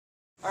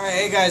Alright,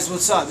 hey guys,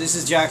 what's up? This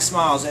is Jack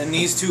Smiles, and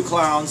these two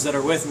clowns that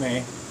are with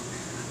me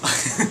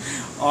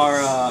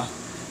are,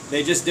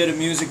 they just did a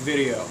music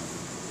video.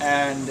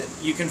 And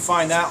you can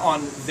find that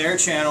on their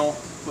channel,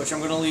 which I'm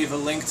going to leave a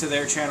link to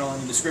their channel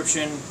in the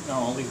description. No,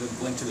 I'll leave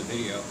the link to the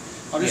video.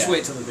 I'll just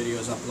wait till the video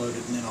is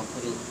uploaded and then I'll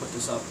put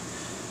this up.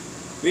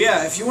 But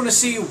yeah, if you want to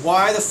see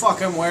why the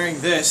fuck I'm wearing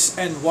this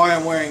and why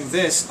I'm wearing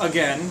this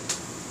again,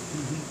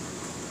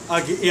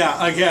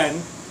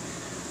 again,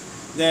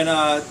 then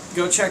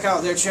go check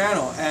out their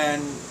channel.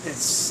 And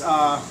it's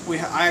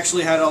I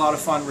actually had a lot of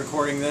fun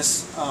recording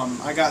this.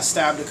 I got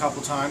stabbed a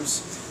couple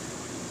times.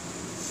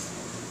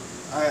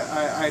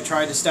 I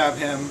tried to stab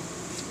him.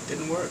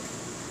 Didn't work.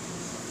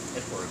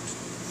 It worked.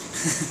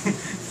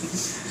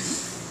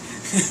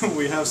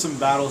 We have some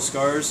battle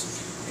scars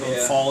from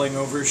falling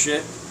over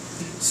shit.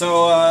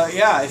 So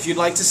yeah, if you'd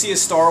like to see a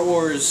Star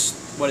Wars,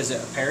 what is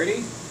it, a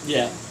parody?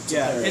 Yeah.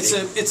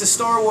 It's a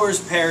Star Wars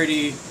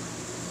parody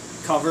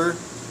cover.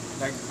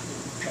 Like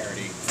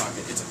parody, fuck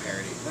it, it's a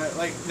parody.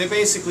 Like they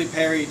basically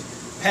fuck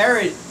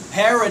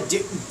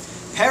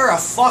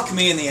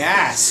me in the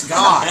ass.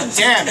 God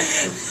damn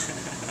it.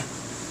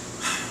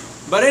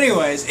 But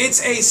anyways,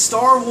 it's a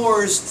Star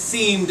Wars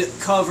themed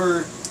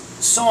cover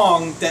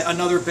song that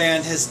another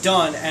band has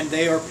done, and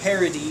they are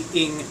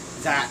parodying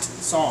that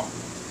song.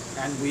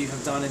 And we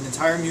have done an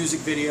entire music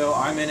video.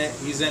 I'm in it,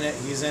 he's in it,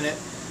 he's in it.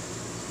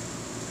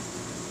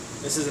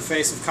 This is the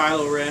face of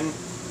Kylo Ren.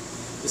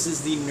 This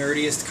is the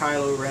nerdiest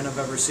Kylo Ren I've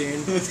ever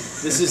seen.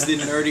 This is the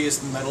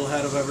nerdiest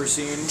metalhead I've ever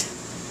seen.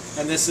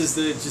 And this is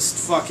the just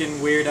fucking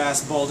weird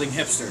ass balding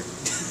hipster.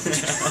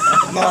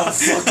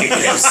 Motherfucking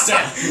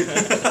hipster!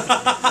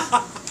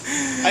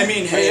 I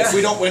mean, hey, if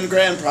we don't win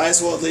grand prize,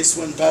 we'll at least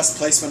win best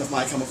placement of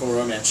My Chemical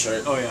Romance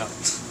shirt. Oh yeah.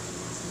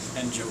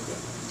 And Joker.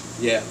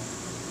 Yeah.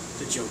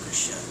 The Joker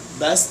shit.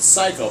 Best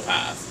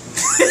psychopath.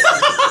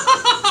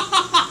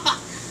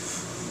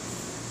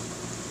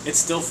 It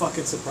still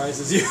fucking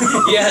surprises you.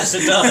 Yes,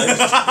 it does.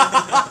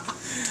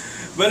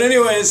 But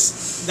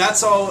anyways,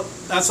 that's all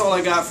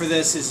I got for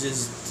this is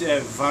just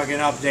a fucking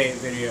update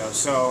video.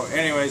 So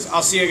anyways,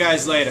 I'll see you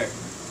guys later.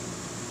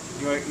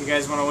 You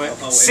guys want to wait?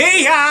 I'll wait.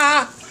 See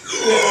ya!